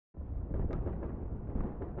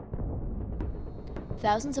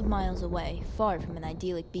Thousands of miles away, far from an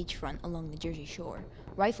idyllic beachfront along the Jersey Shore,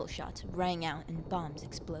 rifle shots rang out and bombs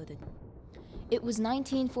exploded. It was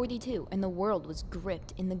 1942, and the world was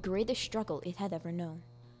gripped in the greatest struggle it had ever known.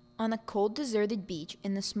 On a cold, deserted beach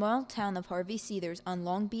in the small town of Harvey Cedars on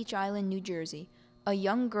Long Beach Island, New Jersey, a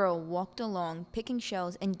young girl walked along, picking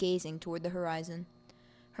shells and gazing toward the horizon.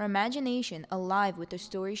 Her imagination alive with the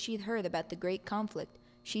stories she'd heard about the great conflict,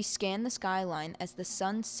 she scanned the skyline as the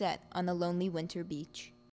sun set on a lonely winter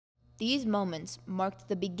beach. These moments marked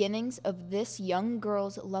the beginnings of this young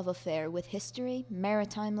girl's love affair with history,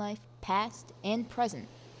 maritime life, past and present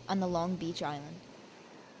on the Long Beach Island.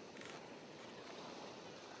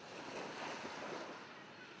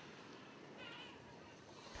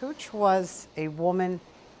 Pooch was a woman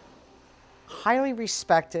highly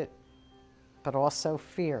respected, but also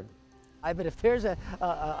feared. But if there's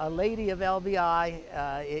a lady of LBI,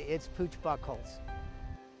 it's Pooch Buchholz.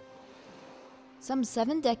 Some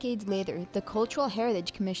 7 decades later, the Cultural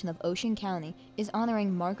Heritage Commission of Ocean County is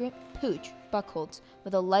honoring Margaret Pooch Buchholz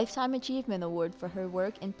with a Lifetime Achievement Award for her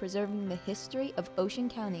work in preserving the history of Ocean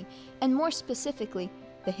County, and more specifically,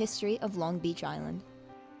 the history of Long Beach Island.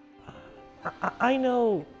 I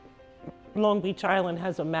know Long Beach Island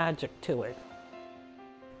has a magic to it.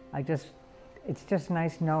 It's just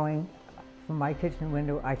nice knowing from my kitchen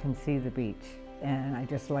window I can see the beach, and I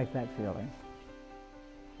just like that feeling.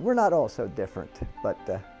 We're not all so different, but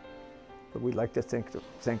we like to think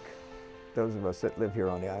those of us that live here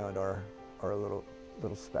on the island are a little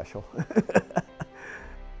special.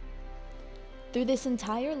 Through this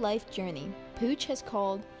entire life journey, Pooch has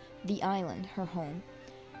called the island her home.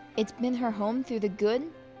 It's been her home through the good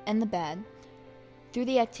and the bad, through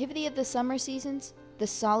the activity of the summer seasons, the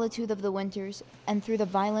solitude of the winters, and through the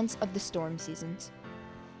violence of the storm seasons.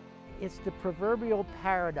 It's the proverbial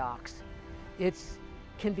paradox. It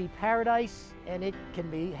can be paradise and it can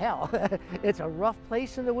be hell. It's a rough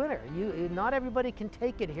place in the winter. Not everybody can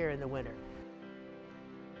take it here in the winter.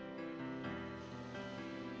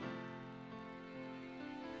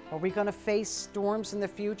 Are we going to face storms in the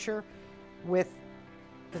future with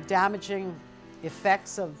the damaging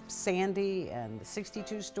effects of Sandy and the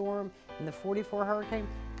 62 storm and the 44 hurricane?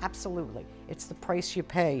 Absolutely. It's the price you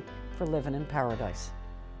pay for living in paradise.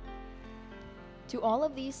 To all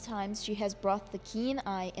of these times, she has brought the keen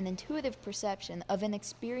eye and intuitive perception of an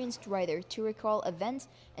experienced writer to recall events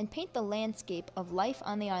and paint the landscape of life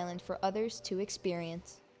on the island for others to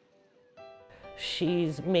experience.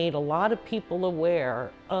 She's made a lot of people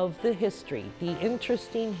aware of the history, the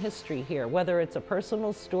interesting history here, whether it's a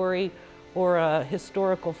personal story or a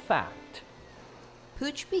historical fact.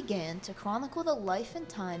 Pooch began to chronicle the life and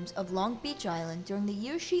times of Long Beach Island during the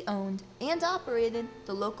years she owned and operated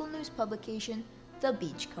the local news publication, The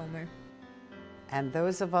Beachcomber. And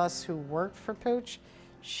those of us who worked for Pooch,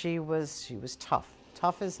 she was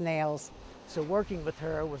tough as nails. So working with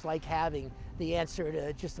her was like having the answer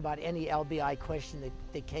to just about any LBI question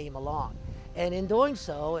that came along. And in doing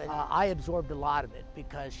so, I absorbed a lot of it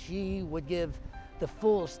because she would give the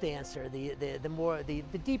fullest answer,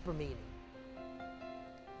 the deeper meaning.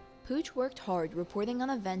 Pooch worked hard reporting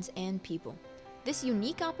on events and people. This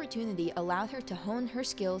unique opportunity allowed her to hone her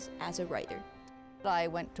skills as a writer. I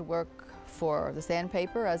went to work for the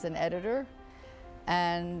Sandpaper as an editor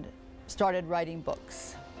and started writing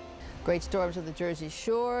books. Great Storms of the Jersey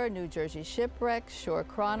Shore, New Jersey Shipwrecks, Shore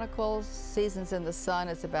Chronicles, Seasons in the Sun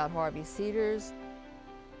is about Harvey Cedars.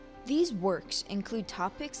 These works include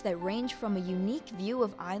topics that range from a unique view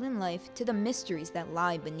of island life to the mysteries that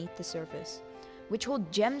lie beneath the surface, which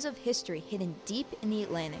hold gems of history hidden deep in the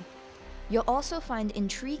Atlantic. You'll also find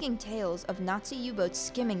intriguing tales of Nazi U-boats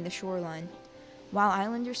skimming the shoreline, while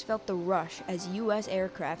islanders felt the rush as U.S.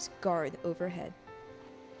 aircrafts guard overhead.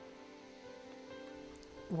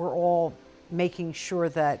 We're all making sure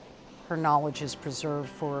that her knowledge is preserved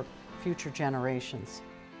for future generations.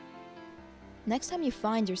 Next time you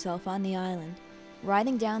find yourself on the island,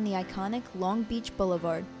 riding down the iconic Long Beach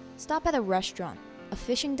Boulevard, stop at a restaurant, a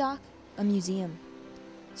fishing dock, a museum.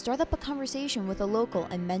 Start up a conversation with a local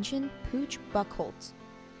and mention Pooch Buchholz.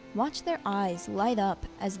 Watch their eyes light up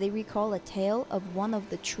as they recall a tale of one of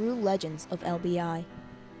the true legends of LBI.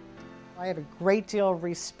 I have a great deal of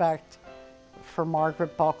respect for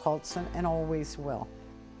Margaret Buchholz and always will.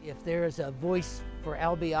 If there is a voice for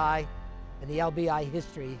LBI and the LBI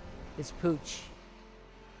history, it's Pooch.